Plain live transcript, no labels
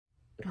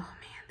Oh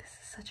man, this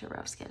is such a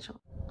rough schedule.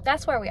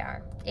 That's where we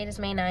are. It is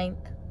May 9th.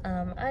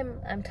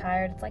 I'm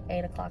tired. It's like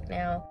 8 o'clock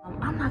now.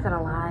 I'm not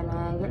gonna lie,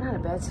 man. Getting out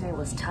of bed today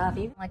was tough.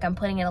 Like I'm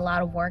putting in a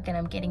lot of work and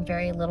I'm getting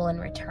very little in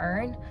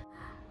return.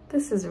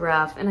 This is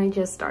rough, and I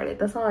just started.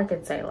 That's all I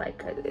can say.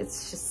 Like,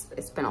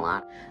 it's been a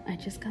lot. I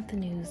just got the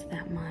news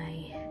that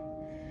my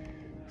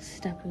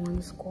step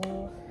 1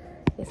 school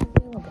is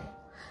available.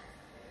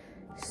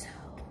 So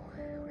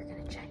we're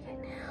gonna check it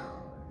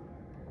now.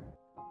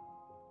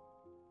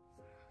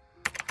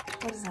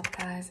 What is up,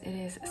 guys? It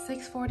is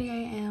 6:40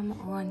 a.m.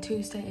 on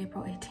Tuesday,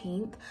 April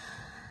 18th.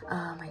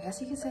 I guess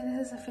you could say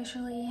this is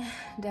officially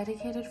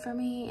dedicated for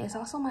me. It's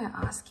also my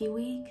OSCE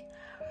week.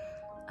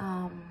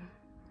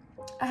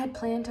 I had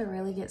planned to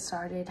really get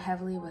started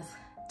heavily with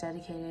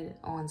dedicated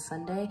on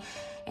Sunday,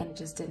 and it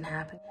just didn't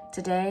happen.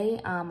 Today,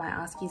 my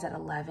OSCE's at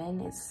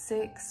 11. It's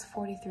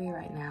 6:43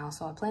 right now,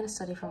 so I plan to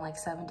study from like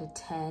 7 to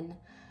 10,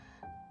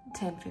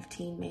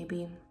 10:15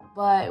 maybe.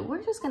 But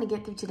we're just gonna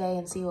get through today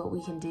and see what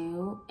we can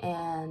do,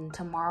 and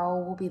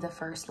tomorrow will be the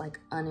first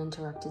like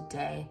uninterrupted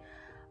day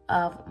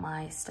of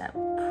my step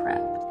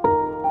prep.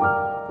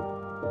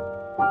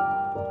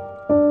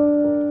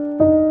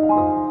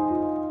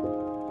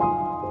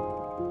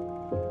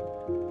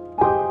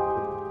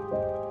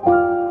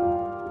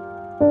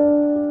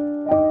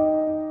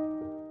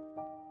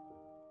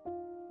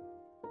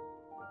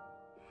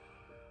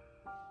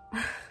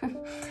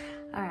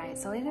 All right,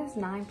 so it is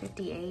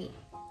 9:58,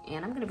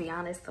 and I'm gonna be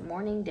honest, the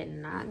morning did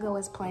not go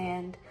as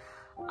planned.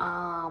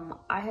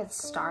 I had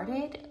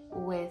started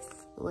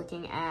with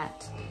looking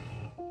at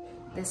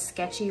this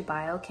sketchy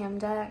biochem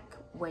deck,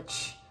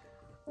 which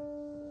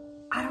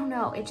I don't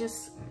know,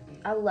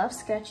 I love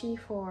sketchy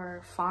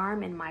for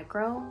farm and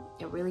micro.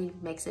 It really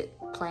makes it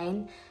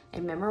plain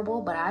and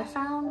memorable, but I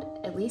found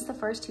at least the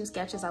first 2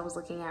 sketches I was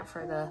looking at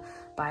for the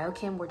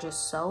biochem were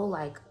just so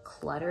like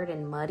cluttered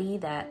and muddy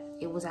that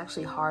it was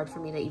actually hard for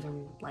me to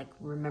even like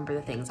remember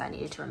the things I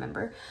needed to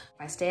remember.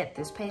 If I stay at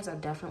this pace, I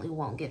definitely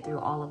won't get through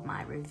all of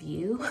my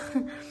review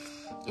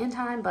in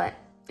time, but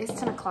it's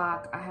 10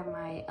 o'clock. I have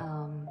my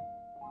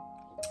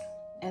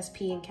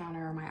SP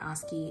encounter or my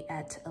OSCE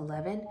at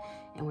 11,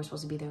 and we're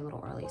supposed to be there a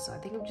little early. So I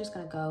think I'm just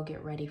gonna go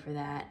get ready for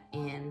that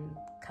and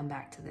come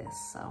back to this.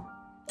 So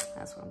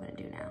that's what I'm gonna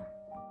do now.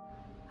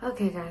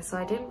 Okay guys, so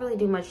I didn't really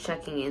do much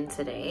checking in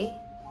today.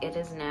 It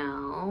is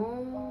now,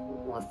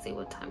 let's see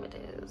what time it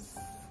is.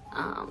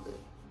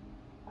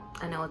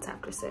 I know it's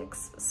after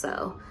 6,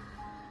 so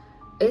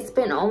it's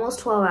been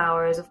almost 12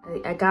 hours.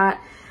 I got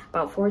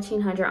about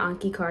 1,400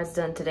 Anki cards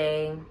done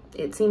today.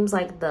 It seems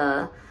like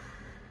the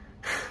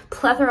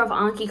plethora of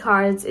Anki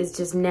cards is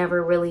just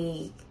never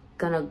really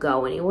gonna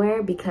go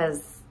anywhere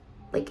because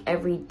like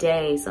every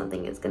day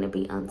something is gonna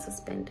be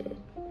unsuspended.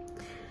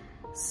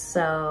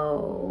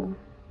 So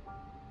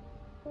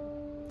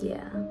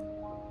yeah,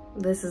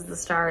 this is the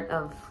start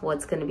of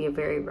what's gonna be a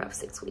very rough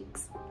 6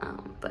 weeks.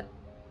 But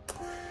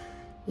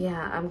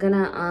yeah, I'm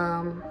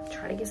gonna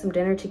try to get some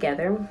dinner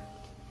together.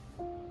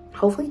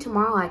 Hopefully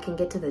tomorrow I can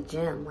get to the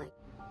gym. Like,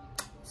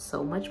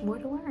 so much more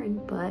to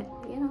learn, but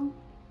you know,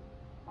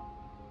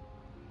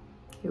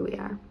 here we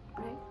are,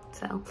 right?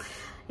 So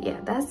yeah,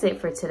 that's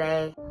it for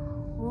today.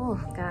 Oh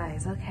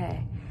guys,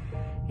 okay,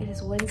 it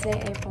is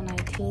Wednesday, April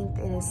 19th.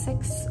 It is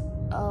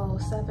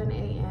 6:07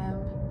 a.m.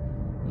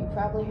 You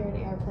probably hear an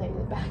airplane in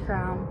the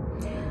background.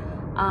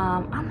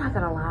 I'm not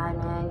gonna lie,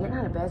 man, getting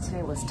out of bed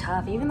today was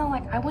tough. Even though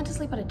like I went to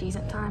sleep at a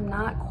decent time,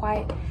 not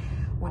quite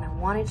when I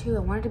wanted to. I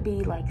wanted to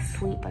be like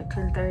sleep by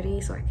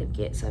 10:30 so I could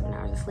get 7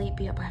 hours of sleep,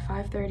 be up by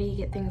 5:30,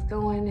 get things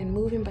going and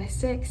moving by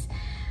 6.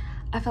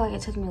 I feel like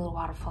it took me a little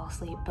while to fall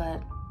asleep,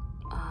 but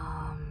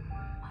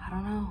I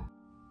don't know.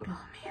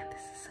 Oh man,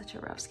 this is such a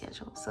rough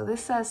schedule. So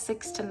this says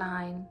 6 to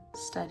 9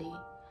 study,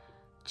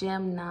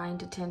 gym 9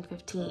 to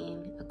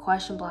 10:15, a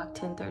question block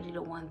 10:30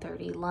 to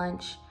 1:30,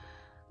 lunch,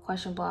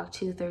 question block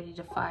 2:30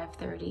 to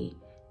 5:30,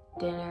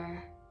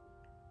 dinner,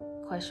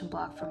 question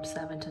block from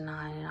 7 to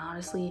 9. And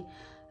honestly,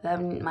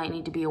 that might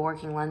need to be a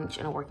working lunch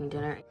and a working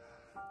dinner.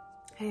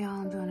 Hey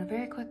y'all, I'm doing a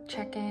very quick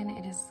check-in.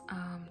 It is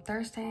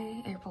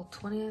Thursday, April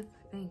 20th.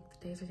 I think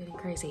the days are getting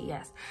crazy,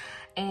 yes.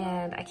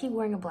 And I keep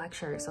wearing a black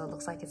shirt, so it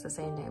looks like it's the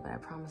same day, but I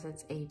promise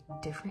it's a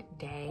different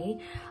day.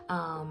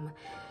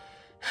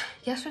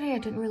 Yesterday I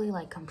didn't really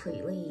like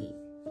completely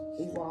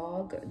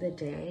vlog the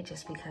day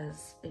just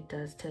because it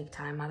does take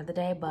time out of the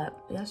day, but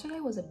yesterday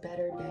was a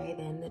better day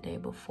than the day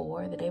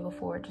before. The day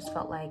before it just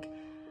felt like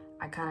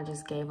I kind of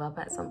just gave up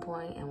at some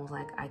point and was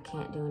like, I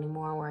can't do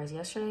anymore. Whereas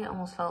yesterday it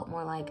almost felt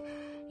more like,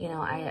 you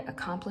know, I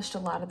accomplished a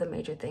lot of the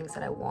major things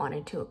that I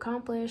wanted to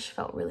accomplish,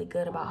 felt really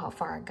good about how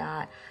far I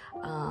got.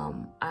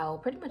 I'll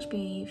pretty much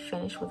be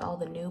finished with all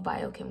the new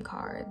biochem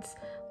cards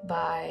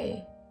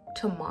by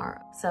tomorrow.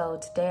 So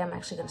today I'm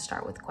actually gonna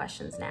start with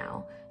questions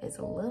now. It's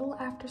a little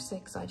after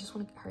 6, so I just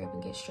wanna hurry up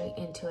and get straight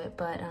into it.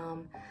 But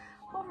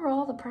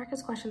overall, the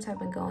practice questions have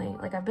been going,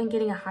 like I've been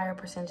getting a higher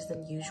percentage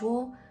than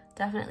usual.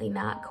 Definitely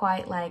not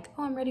quite like,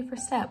 oh, I'm ready for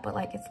step, but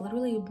like it's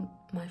literally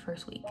my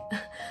first week.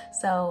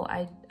 So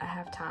I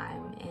have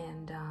time,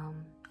 and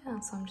yeah,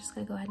 so I'm just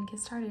gonna go ahead and get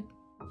started.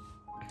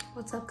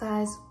 What's up,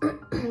 guys?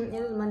 It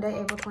is Monday,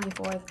 April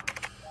 24th.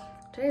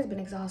 Today has been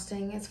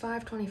exhausting. It's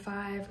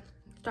 5:25.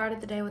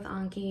 Started the day with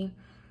Anki,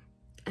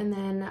 and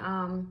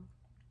then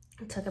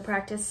took a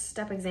practice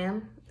step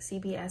exam,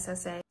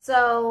 CBSSA.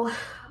 So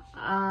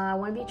I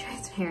want to be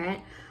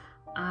transparent.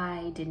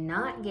 I did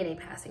not get a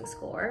passing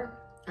score.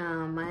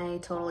 My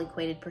total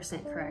equated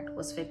percent correct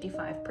was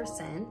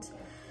 55%.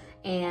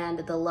 And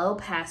the low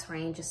pass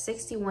range is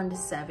 61 to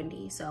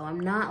 70. So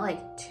I'm not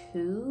like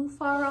too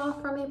far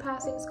off from a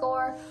passing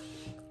score.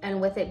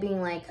 And with it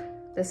being like,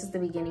 this is the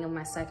beginning of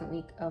my second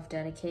week of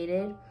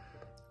dedicated,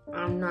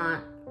 I'm not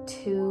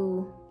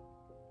too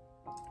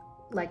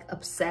like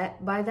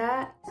upset by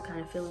that. Just kind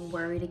of feeling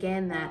worried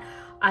again that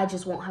I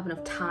just won't have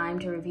enough time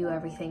to review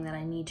everything that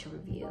I need to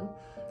review.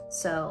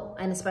 So,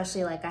 and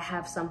especially like I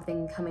have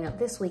something coming up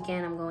this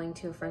weekend. I'm going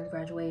to a friend's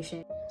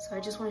graduation. So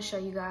I just want to show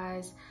you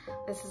guys,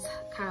 this is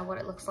kind of what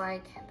it looks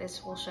like.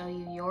 This will show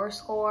you your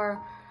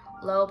score,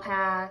 low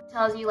pass,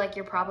 tells you like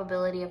your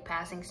probability of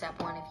passing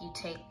step 1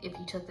 if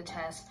you took the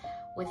test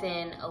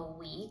within a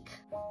week.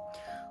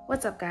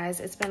 What's up, guys?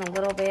 It's been a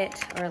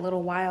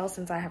little while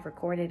since I have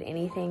recorded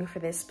anything for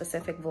this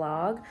specific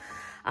vlog.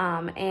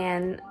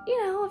 And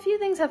you know, a few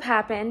things have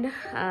happened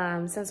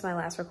since my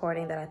last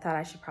recording that I thought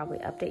I should probably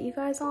update you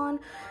guys on.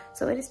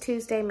 So it is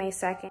Tuesday, May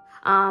 2nd.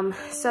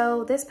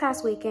 So this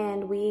past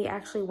weekend, we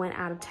actually went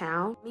out of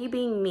town. Me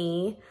being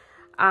me,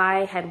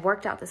 I had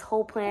worked out this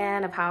whole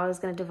plan of how I was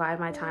going to divide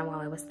my time while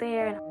I was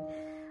there.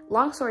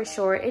 Long story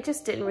short, it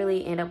just didn't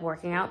really end up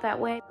working out that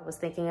way. I was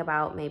thinking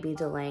about maybe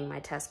delaying my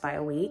test by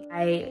a week.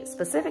 I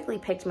specifically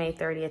picked May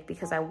 30th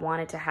because I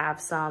wanted to have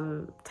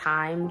some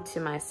time to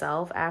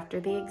myself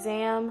after the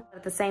exam.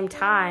 At the same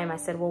time, I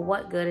said, well,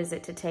 what good is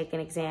it to take an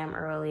exam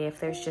early if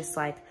there's just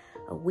like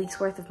a week's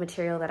worth of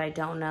material that I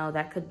don't know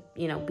that could,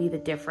 you know, be the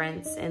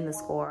difference in the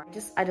score.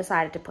 I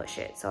decided to push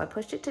it. So I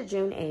pushed it to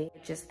June 8th. I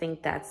just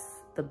think that's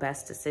the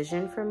best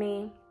decision for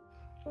me.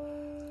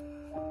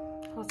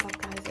 What's up,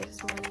 guys? It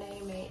is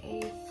Monday, May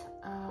 8th.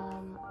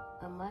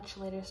 A much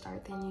later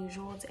start than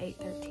usual. It's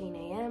 8:13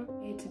 a.m.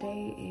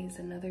 Today is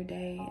another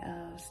day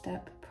of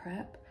step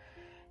prep,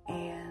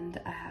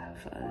 and I have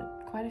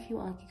quite a few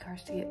Anki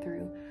cards to get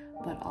through,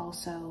 but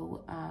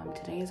also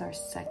today is our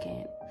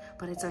second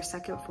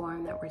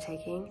form that we're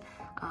taking.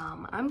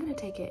 I'm gonna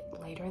take it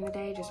later in the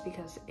day just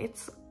because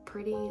it's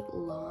pretty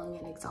long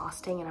and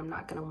exhausting, and I'm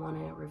not gonna want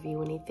to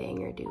review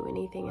anything or do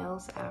anything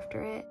else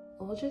after it.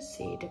 We'll just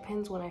see. It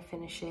depends when I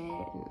finish it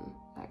and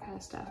that kind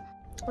of stuff.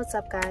 What's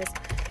up, guys?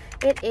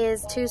 It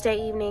is Tuesday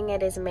evening.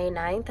 It is May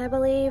 9th, I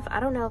believe. I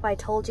don't know if I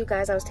told you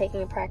guys I was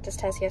taking a practice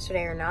test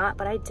yesterday or not,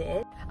 but I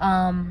did.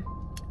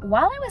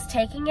 While I was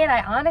taking it,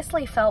 I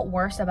honestly felt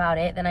worse about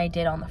it than I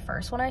did on the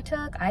first one I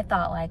took. I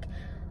thought like,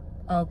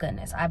 oh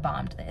goodness, I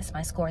bombed this.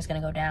 My score is gonna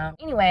go down.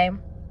 Anyway,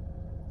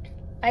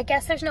 I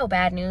guess there's no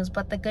bad news,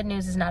 but the good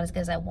news is not as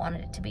good as I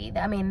wanted it to be.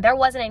 I mean, there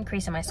was an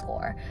increase in my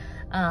score.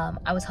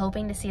 I was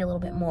hoping to see a little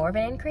bit more of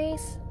an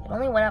increase. It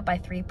only went up by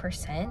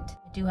 3%.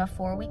 I do have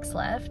 4 weeks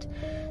left,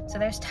 so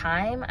there's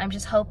time. I'm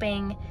just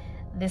hoping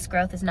this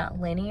growth is not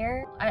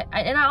linear.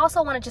 And I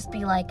also want to just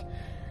be like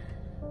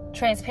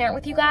transparent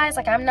with you guys.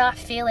 Like, I'm not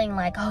feeling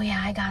like, oh yeah,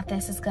 I got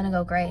this, it's gonna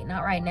go great.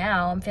 Not right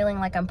now. I'm feeling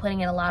like I'm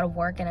putting in a lot of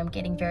work and I'm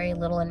getting very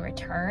little in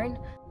return.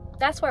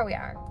 That's where we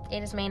are.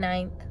 It is May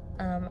 9th.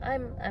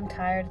 I'm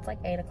tired. It's like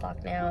 8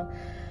 o'clock now.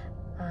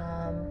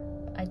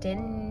 I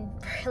didn't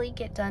really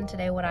get done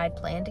today what I'd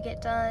planned to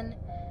get done,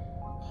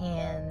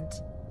 and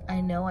I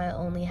know I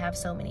only have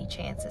so many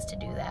chances to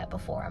do that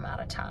before I'm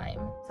out of time.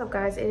 What's up,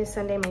 guys? It is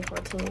Sunday, May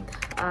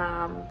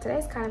 14th.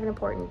 Today's kind of an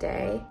important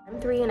day. I'm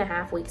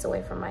 3.5 weeks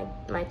away from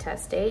my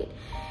test date,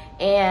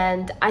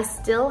 and I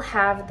still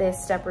have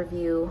this step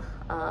review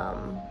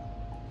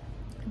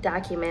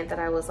document that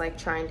I was like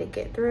trying to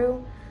get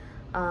through.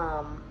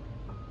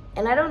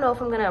 And I don't know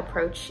if I'm gonna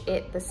approach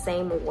it the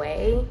same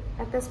way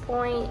at this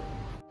point.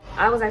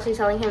 I was actually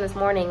telling him this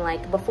morning,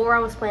 like, before I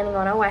was planning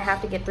on, oh, I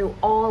have to get through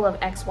all of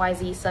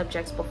XYZ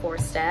subjects before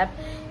step.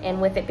 And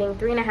with it being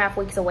 3.5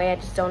 weeks away, I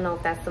just don't know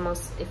if that's the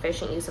most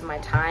efficient use of my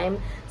time.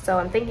 So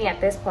I'm thinking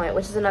at this point,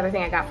 which is another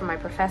thing I got from my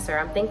professor,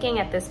 I'm thinking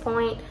at this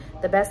point,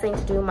 the best thing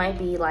to do might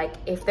be like,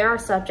 if there are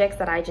subjects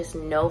that I just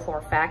know for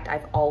a fact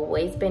I've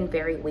always been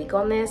very weak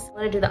on this, I'm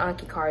gonna do the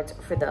Anki cards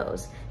for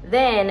those.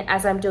 Then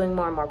as I'm doing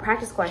more and more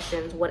practice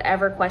questions,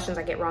 whatever questions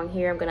I get wrong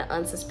here, I'm gonna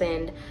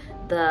unsuspend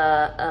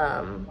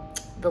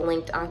the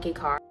linked Anki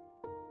card.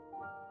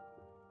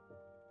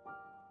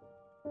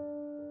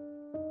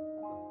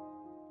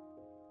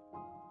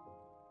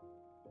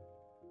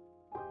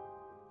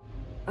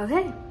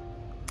 Okay,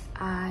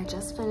 I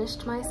just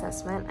finished my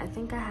assessment. I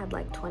think I had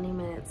like 20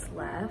 minutes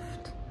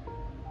left.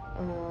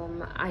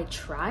 I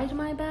tried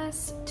my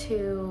best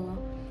to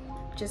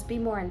just be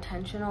more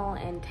intentional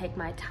and take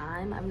my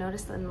time. I've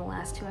noticed that in the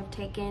last two I've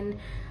taken,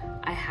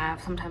 I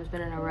have sometimes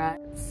been in a rut.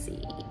 Let's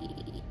see.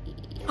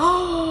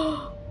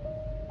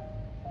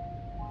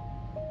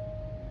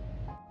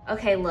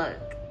 Okay, look.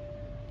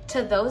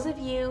 To those of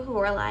you who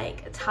are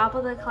like top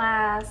of the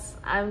class,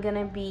 I'm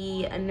gonna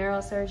be a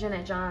neurosurgeon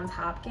at Johns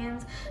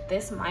Hopkins,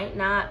 this might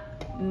not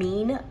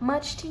mean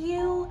much to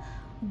you,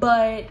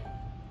 but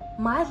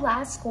my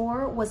last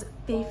score was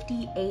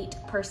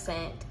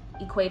 58%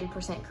 equated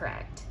percent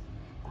correct.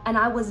 And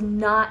I was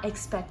not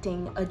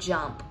expecting a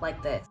jump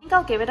like this. I think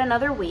I'll give it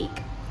another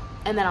week,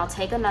 and then I'll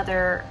take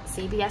another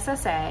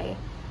CBSSA,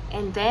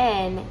 and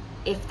then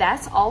if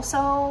that's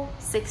also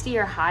 60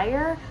 or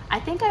higher, I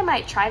think I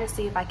might try to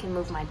see if I can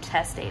move my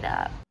test date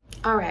up.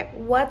 All right,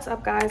 what's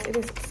up guys? It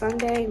is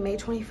Sunday, May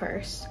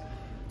 21st.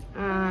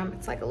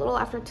 It's like a little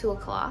after 2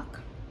 o'clock.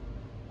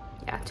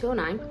 Yeah,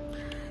 2:09.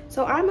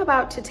 So I'm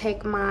about to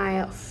take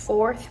my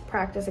 4th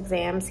practice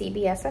exam,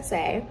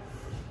 CBSSA.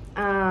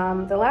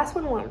 The last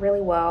one went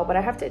really well, but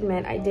I have to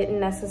admit I didn't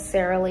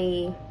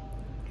necessarily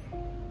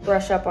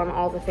brush up on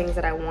all the things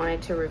that I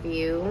wanted to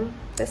review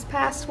this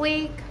past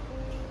week.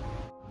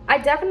 I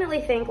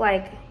definitely think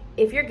like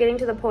if you're getting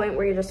to the point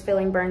where you're just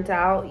feeling burnt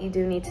out, you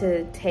do need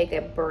to take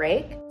a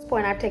break. At this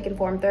point I've taken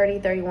Form 30,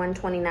 31,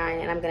 29,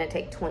 and I'm gonna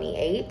take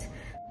 28.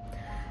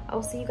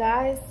 I'll see you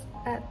guys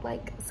at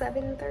like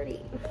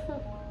 7:30.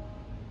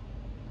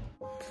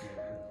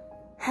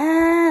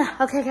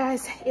 Okay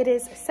guys, it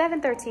is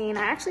 7:13.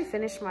 I actually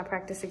finished my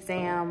practice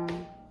exam.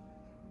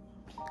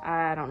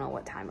 I don't know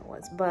what time it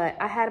was, but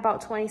I had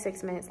about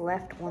 26 minutes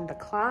left on the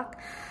clock.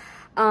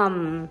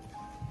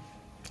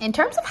 In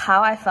terms of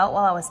how I felt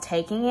while I was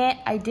taking it,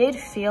 I did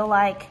feel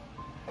like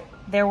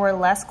there were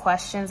less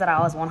questions that I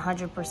was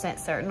 100%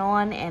 certain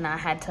on, and I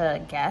had to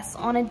guess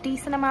on a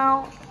decent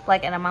amount,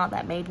 like an amount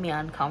that made me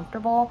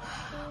uncomfortable.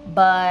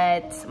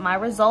 But my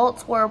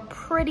results were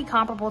pretty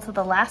comparable to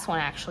the last one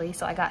actually.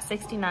 So I got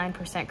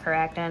 69%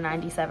 correct and a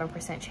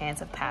 97% chance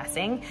of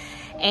passing.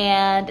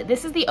 And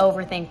this is the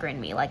overthinker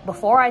in me. Like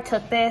before I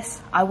took this,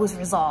 I was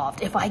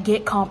resolved. If I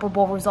get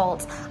comparable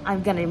results,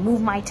 I'm gonna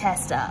move my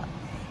test up.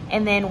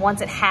 And then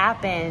once it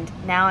happened,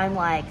 now I'm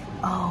like,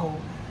 oh,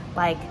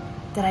 like,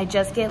 did I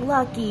just get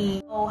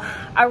lucky? So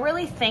I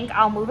really think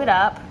I'll move it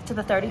up to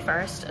the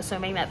 31st,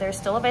 assuming that there's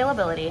still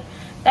availability.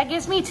 That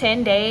gives me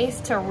 10 days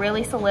to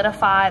really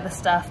solidify the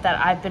stuff that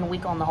I've been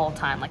weak on the whole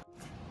time. Like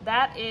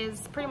that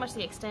is pretty much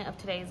the extent of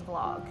today's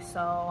vlog. So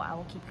I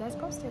will keep you guys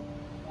posted.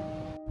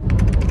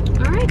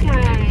 All right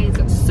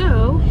guys,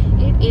 so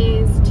it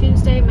is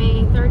Tuesday,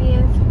 May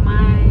 30th.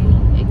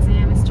 My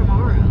exam is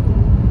tomorrow,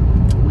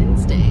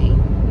 Wednesday,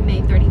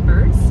 May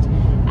 31st.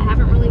 I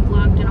haven't really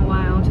vlogged in a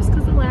while just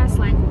because the last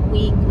like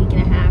week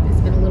and a half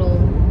has been a little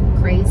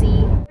crazy.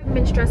 I haven't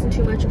been stressing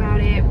too much about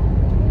it.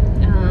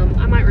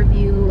 I might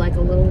review like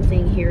a little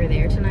thing here or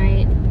there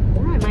tonight,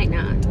 or I might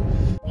not.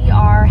 We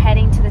are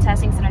heading to the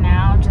testing center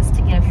now just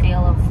to get a feel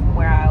of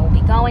where I will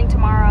be going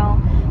tomorrow,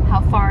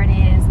 how far it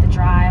is, the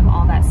drive,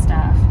 all that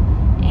stuff.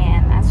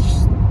 And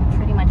that's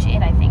pretty much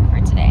it, I think, for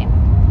today.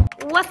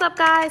 What's up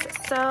guys?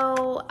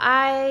 So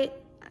I'm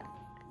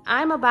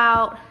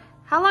about,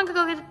 how long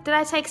ago did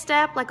I take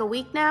STEP? Like a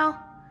week now?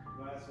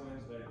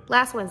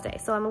 Last Wednesday.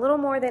 So I'm a little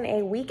more than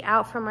a week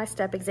out from my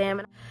STEP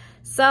exam.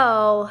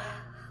 So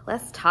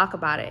let's talk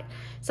about it.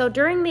 So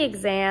during the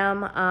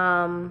exam,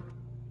 I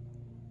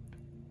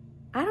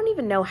don't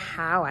even know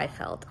how I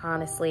felt,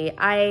 honestly.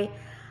 I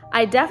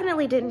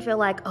definitely didn't feel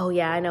like, oh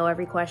yeah, I know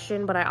every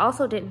question, but I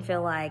also didn't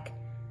feel like,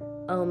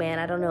 oh man,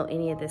 I don't know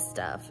any of this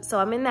stuff. So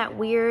I'm in that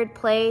weird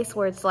place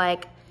where it's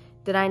like,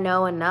 did I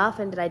know enough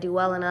and did I do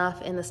well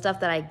enough? And the stuff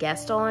that I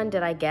guessed on,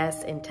 did I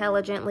guess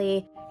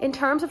intelligently? In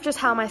terms of just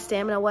how my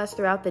stamina was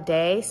throughout the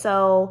day,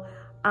 so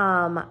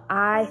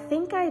I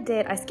think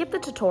I skipped the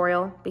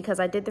tutorial because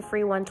I did the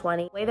free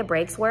 120. The way the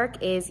breaks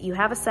work is you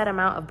have a set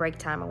amount of break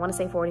time. I want to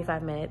say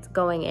 45 minutes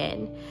going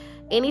in.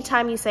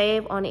 Anytime you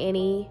save on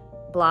any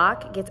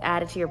block gets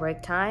added to your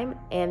break time,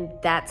 and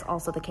that's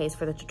also the case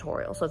for the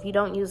tutorial. So if you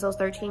don't use those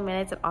 13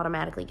 minutes, it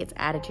automatically gets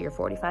added to your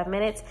 45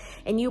 minutes,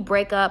 and you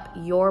break up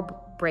your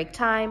break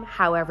time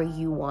however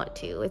you want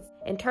to.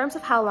 In terms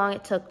of how long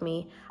it took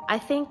me, I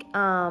think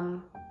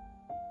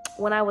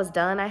when I was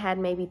done, I had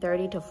maybe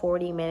 30 to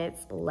 40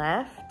 minutes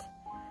left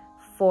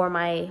for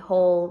my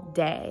whole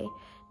day.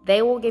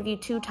 They will give you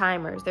 2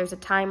 timers. There's a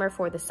timer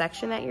for the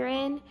section that you're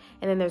in,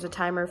 and then there's a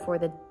timer for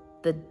the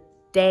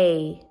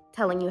day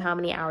telling you how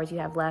many hours you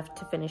have left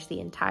to finish the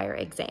entire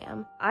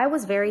exam. I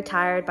was very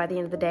tired by the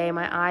end of the day.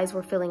 My eyes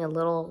were feeling a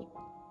little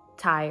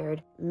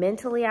tired.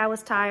 Mentally, I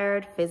was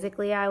tired.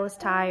 Physically, I was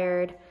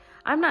tired.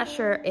 I'm not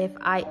sure if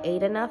I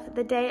ate enough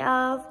the day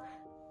of.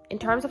 In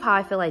terms of how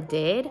I feel I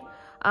did,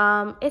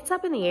 it's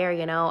up in the air,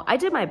 you know. I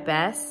did my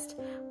best.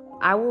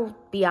 I will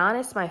be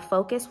honest, my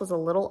focus was a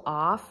little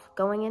off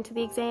going into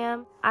the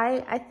exam.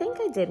 I think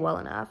I did well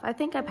enough. I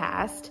think I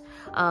passed,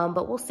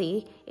 but we'll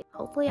see.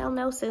 Hopefully I'll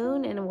know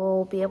soon and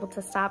we'll be able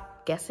to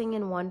stop guessing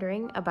and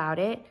wondering about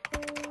it.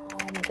 Oh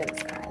my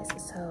goodness, guys.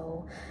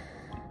 So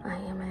I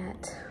am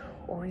at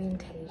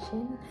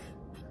orientation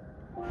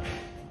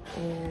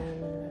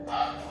and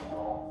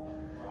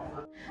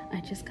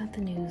I just got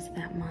the news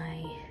that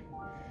my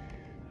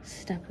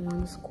Step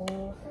 1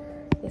 school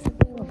is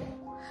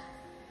available.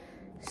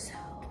 So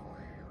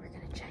we're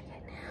gonna check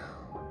it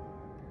now.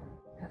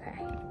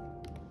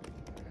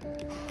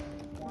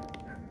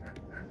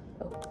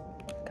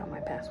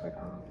 password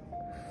wrong.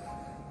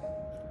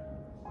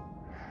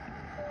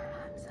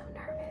 I'm so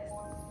nervous.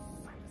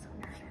 I'm so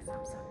nervous.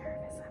 I'm so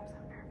nervous. I'm so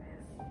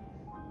nervous.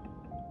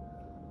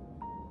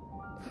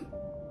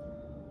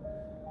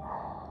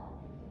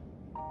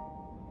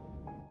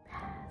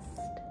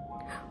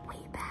 We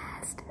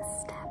passed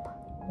step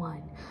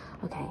 1.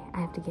 Okay, I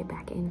have to get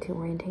back into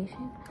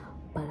orientation,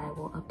 but I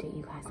will update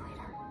you guys later.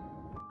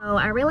 So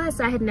I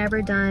realized I had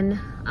never done,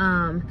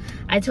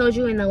 I told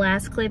you in the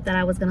last clip that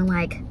I was gonna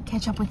like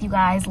catch up with you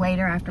guys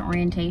later after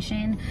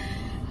orientation,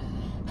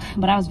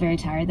 but I was very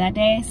tired that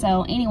day.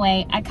 So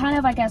anyway, I kind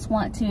of, I guess,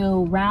 want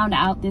to round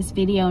out this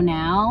video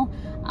now.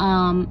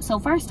 So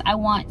first I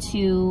want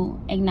to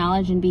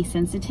acknowledge and be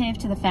sensitive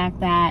to the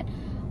fact that,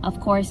 of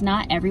course,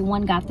 not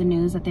everyone got the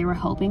news that they were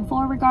hoping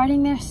for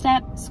regarding their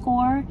STEP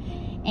score.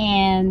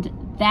 And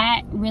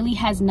that really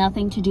has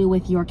nothing to do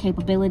with your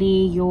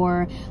capability,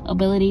 your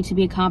ability to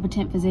be a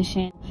competent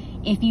physician.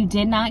 If you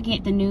did not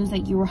get the news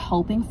that you were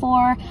hoping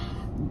for,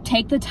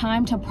 take the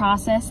time to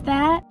process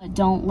that, but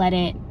don't let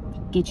it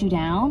get you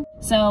down.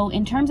 So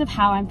in terms of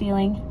how I'm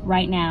feeling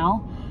right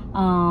now,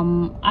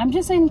 I'm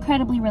just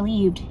incredibly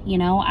relieved. You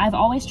know, I've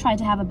always tried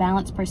to have a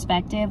balanced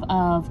perspective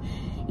of,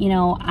 you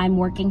know, I'm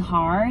working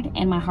hard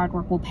and my hard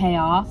work will pay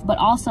off, but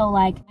also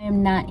like I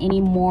am not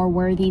any more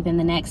worthy than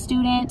the next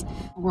student.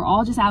 We're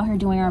all just out here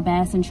doing our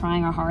best and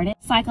trying our hardest.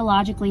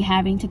 Psychologically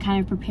having to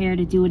kind of prepare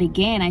to do it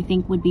again, I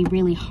think would be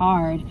really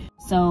hard.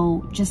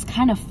 So just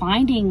kind of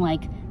finding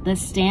like the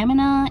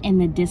stamina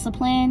and the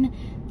discipline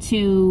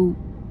to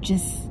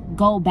just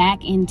go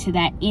back into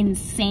that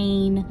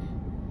insane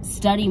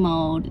study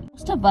mode.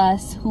 Most of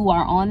us who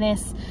are on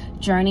this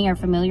journey are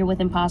familiar with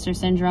imposter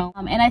syndrome.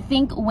 And I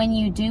think when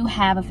you do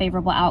have a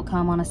favorable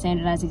outcome on a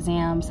standardized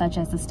exam, such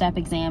as the STEP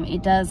exam,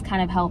 it does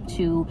kind of help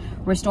to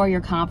restore your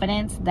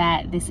confidence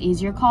that this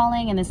is your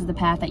calling and this is the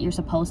path that you're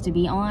supposed to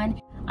be on.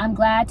 I'm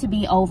glad to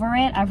be over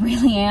it. I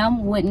really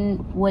am.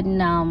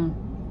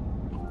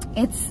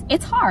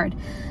 It's hard.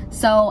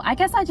 So I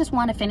guess I just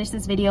want to finish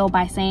this video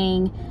by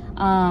saying,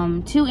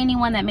 to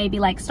anyone that may be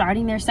like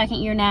starting their second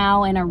year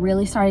now and are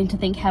really starting to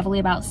think heavily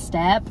about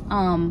STEP,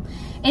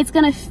 it's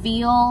gonna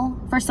feel,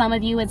 for some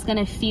of you, it's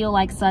gonna feel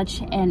like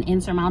such an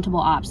insurmountable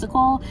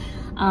obstacle.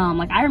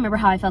 Like I remember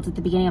how I felt at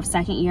the beginning of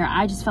second year.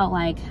 I just felt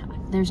like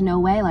there's no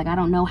way, like I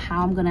don't know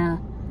how I'm gonna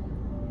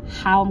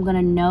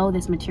know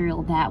this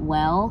material that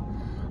well.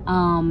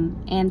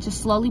 And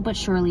just slowly but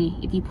surely,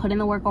 if you put in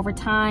the work over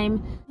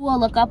time, you will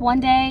look up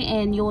one day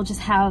and you'll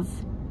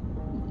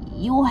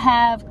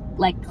have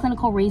like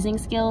clinical reasoning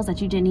skills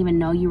that you didn't even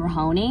know you were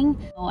honing.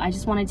 So I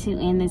just wanted to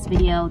end this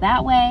video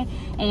that way,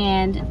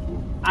 and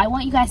I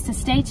want you guys to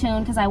stay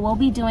tuned because I will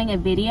be doing a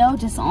video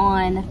just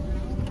on,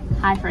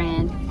 hi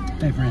friend.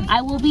 Hey friend.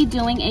 I will be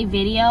doing a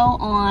video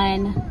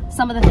on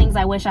some of the things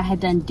I wish I had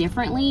done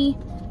differently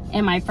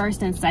in my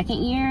first and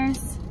second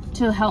years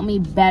to help me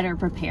better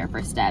prepare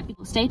for STEP.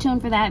 Stay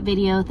tuned for that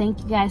video. Thank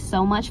you guys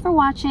so much for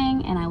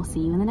watching, and I will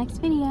see you in the next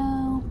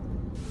video.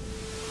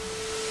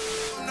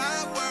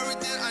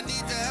 I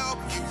need to help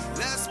you.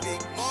 Let's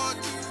speak more,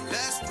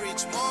 let's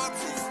preach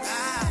more.